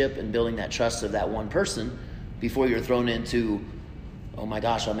relationship and building that trust of that one person before you're thrown into, oh my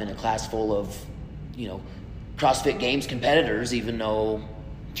gosh, I'm in a class full of, you know, CrossFit Games competitors, even though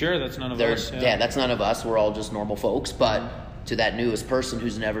sure, that's none of us. Yeah, that's none of us. We're all just normal folks. But to that newest person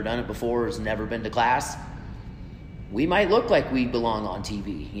who's never done it before, has never been to class, we might look like we belong on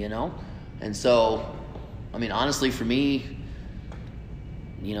TV, you know? And so, I mean, honestly, for me,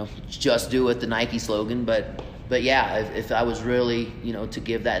 you know, just do it, the Nike slogan. But yeah, if I was really, you know, to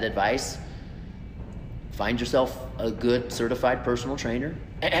give that advice, find yourself a good certified personal trainer.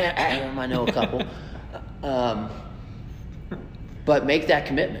 I know a couple. But make that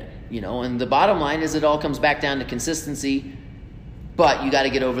commitment, you know. And the bottom line is it all comes back down to consistency. But you got to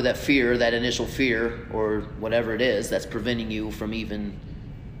get over that fear, that initial fear or whatever it is that's preventing you from even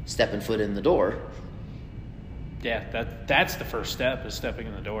stepping foot in the door. Yeah, that's the first step, is stepping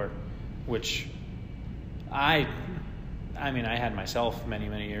in the door, which I mean, I had myself many,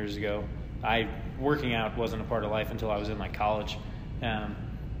 many years ago. Working out wasn't a part of life until I was in like college. And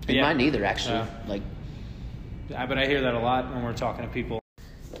mine neither, actually. But I hear that a lot when we're talking to people.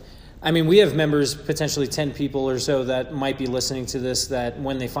 I mean, we have members, potentially 10 people or so that might be listening to this, that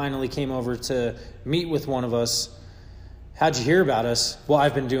when they finally came over to meet with one of us, how'd you hear about us? Well,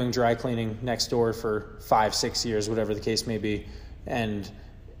 I've been doing dry cleaning next door for 5-6 years, whatever the case may be. And,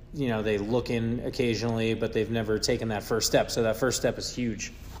 you know, they look in occasionally, but they've never taken that first step. So that first step is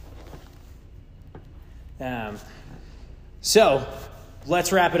huge. So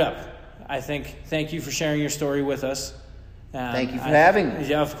let's wrap it up. Thank you for sharing your story with us. Thank you for having me.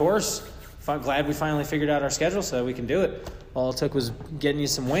 Yeah, of course. I'm glad we finally figured out our schedule so that we can do it. All it took was getting you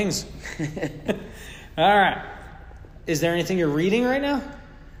some wings. All right. Is there anything you're reading right now?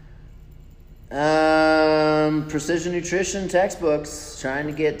 Precision nutrition textbooks.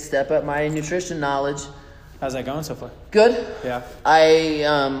 Trying to step up my nutrition knowledge. How's that going so far? Good. Yeah.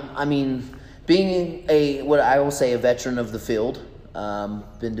 I mean, being what I will say a veteran of the field,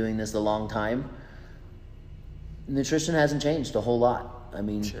 been doing this a long time. Nutrition hasn't changed a whole lot. I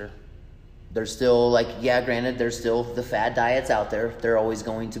mean, sure. There's still granted, there's still the fad diets out there. They're always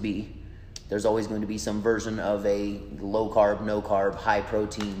going to be. There's always going to be some version of a low carb, no carb, high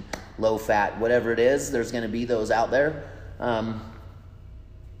protein, low fat, whatever it is. There's going to be those out there.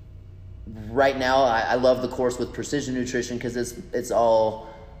 Right now, I love the course with precision nutrition because it's all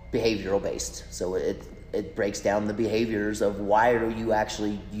behavioral based. So it breaks down the behaviors of why are you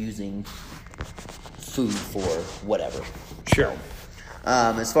actually using food for whatever. Sure.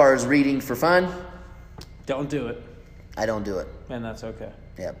 As far as reading for fun, don't do it. I don't do it. And that's okay.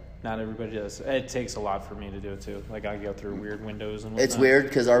 Yep. Not everybody does. It takes a lot for me to do it too. Like I go through weird windows and whatnot. It's weird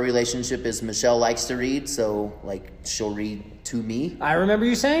because our relationship is Michelle likes to read, so like she'll read to me. I remember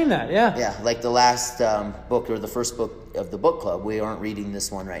you saying that, yeah. Yeah, like the last book or the first book of the book club. We aren't reading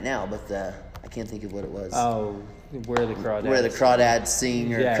this one right now, but I can't think of what it was. Oh, Where the Crawdads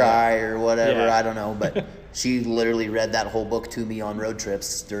Sing or Cry or whatever. Yeah. I don't know, but she literally read that whole book to me on road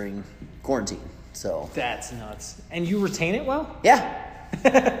trips during quarantine. So that's nuts. And you retain it well? Yeah.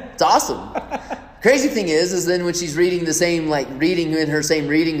 It's awesome. Crazy thing is then when she's reading reading in her same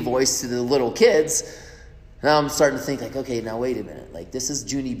reading voice to the little kids, now I'm starting to think like, okay, now wait a minute. Like this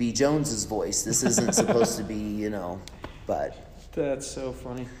is Junie B. Jones's voice. This isn't supposed to be, but. That's so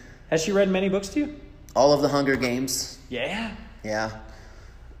funny. Has she read many books to you? All of the Hunger Games. Yeah? Yeah.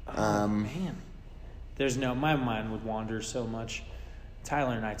 Oh, man. My mind would wander so much.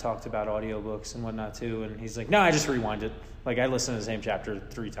 Tyler and I talked about audiobooks and whatnot too, and he's like, no, I just rewind it. Like I listen to the same chapter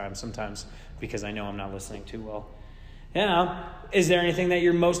 3 times sometimes because I know I'm not listening too well. Yeah. Is there anything that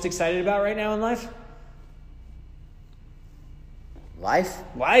you're most excited about right now in life?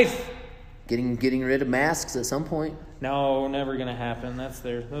 Life. Getting rid of masks at some point. No, never gonna happen. Those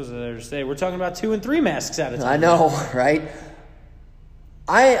are there to stay. We're talking about 2 and 3 masks at a time. I know, right?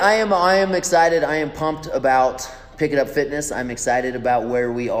 I am excited. I am pumped about Pick It Up Fitness. I'm excited about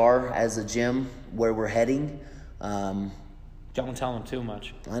where we are as a gym, where we're heading. Don't tell them too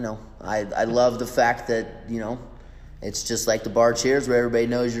much. I know. I love the fact that, it's just like the bar cheers where everybody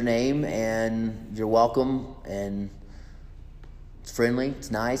knows your name and you're welcome and it's friendly,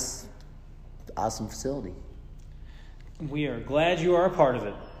 it's nice, awesome facility. We are glad you are a part of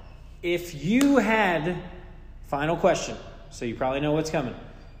it. If you had, final question, so you probably know what's coming.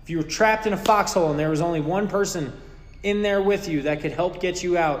 If you were trapped in a foxhole and there was only one person in there with you that could help get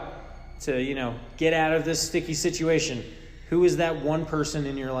you out to, get out of this sticky situation, who is that one person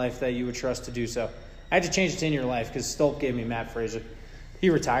in your life that you would trust to do so? I had to change it to in your life because Stolp gave me Matt Fraser. He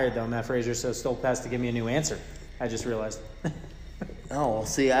retired, though, Matt Fraser, so Stolp has to give me a new answer. I just realized. Oh, well,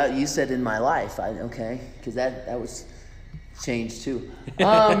 see, you said in my life. Okay, because that was changed, too.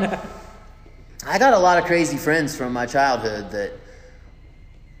 I got a lot of crazy friends from my childhood that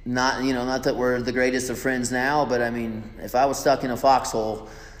not that we're the greatest of friends now, but, I mean, if I was stuck in a foxhole,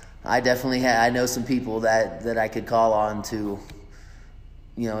 I definitely I know some people that I could call on to,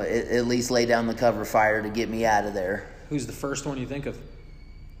 at least lay down the cover fire to get me out of there. Who's the first one you think of?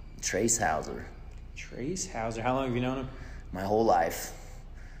 Trace Hauser. Trace Hauser. How long have you known him? My whole life.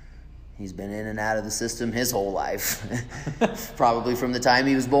 He's been in and out of the system his whole life. Probably from the time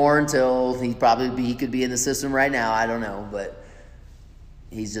he was born till he could be in the system right now. I don't know, but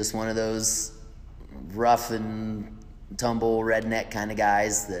he's just one of those rough and tumble redneck kind of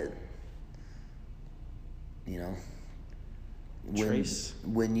guys that, Trace.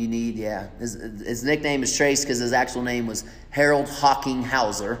 When you need, yeah. His nickname is Trace because his actual name was Harold Hawking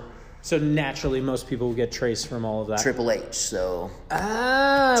Hauser. So naturally, most people will get Trace from all of that. Triple H, so.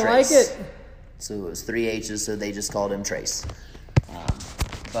 I Trace. like it. So it was 3 H's, so they just called him Trace.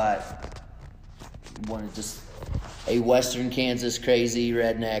 But wanted just a Western Kansas crazy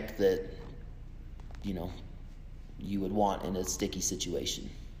redneck that, you would want in a sticky situation.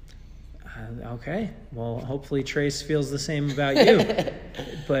 Okay. Well, hopefully Trace feels the same about you.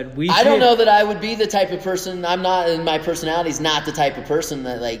 But I don't know that I would be the type of person. I'm not, and my personality's not the type of person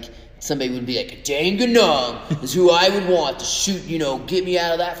that, like, somebody would be like, Danganong is who I would want to shoot, get me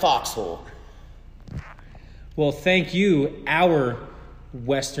out of that foxhole. Well, thank you, our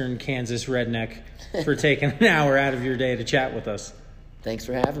Western Kansas redneck, for taking an hour out of your day to chat with us. Thanks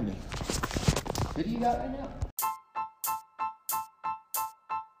for having me. Who do you got right now?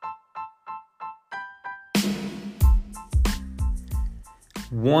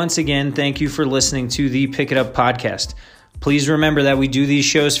 Once again, thank you for listening to the Pick It Up podcast. Please remember that we do these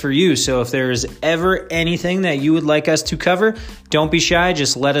shows for you, so if there is ever anything that you would like us to cover, don't be shy,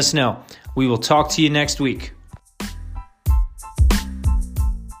 just let us know. We will talk to you next week.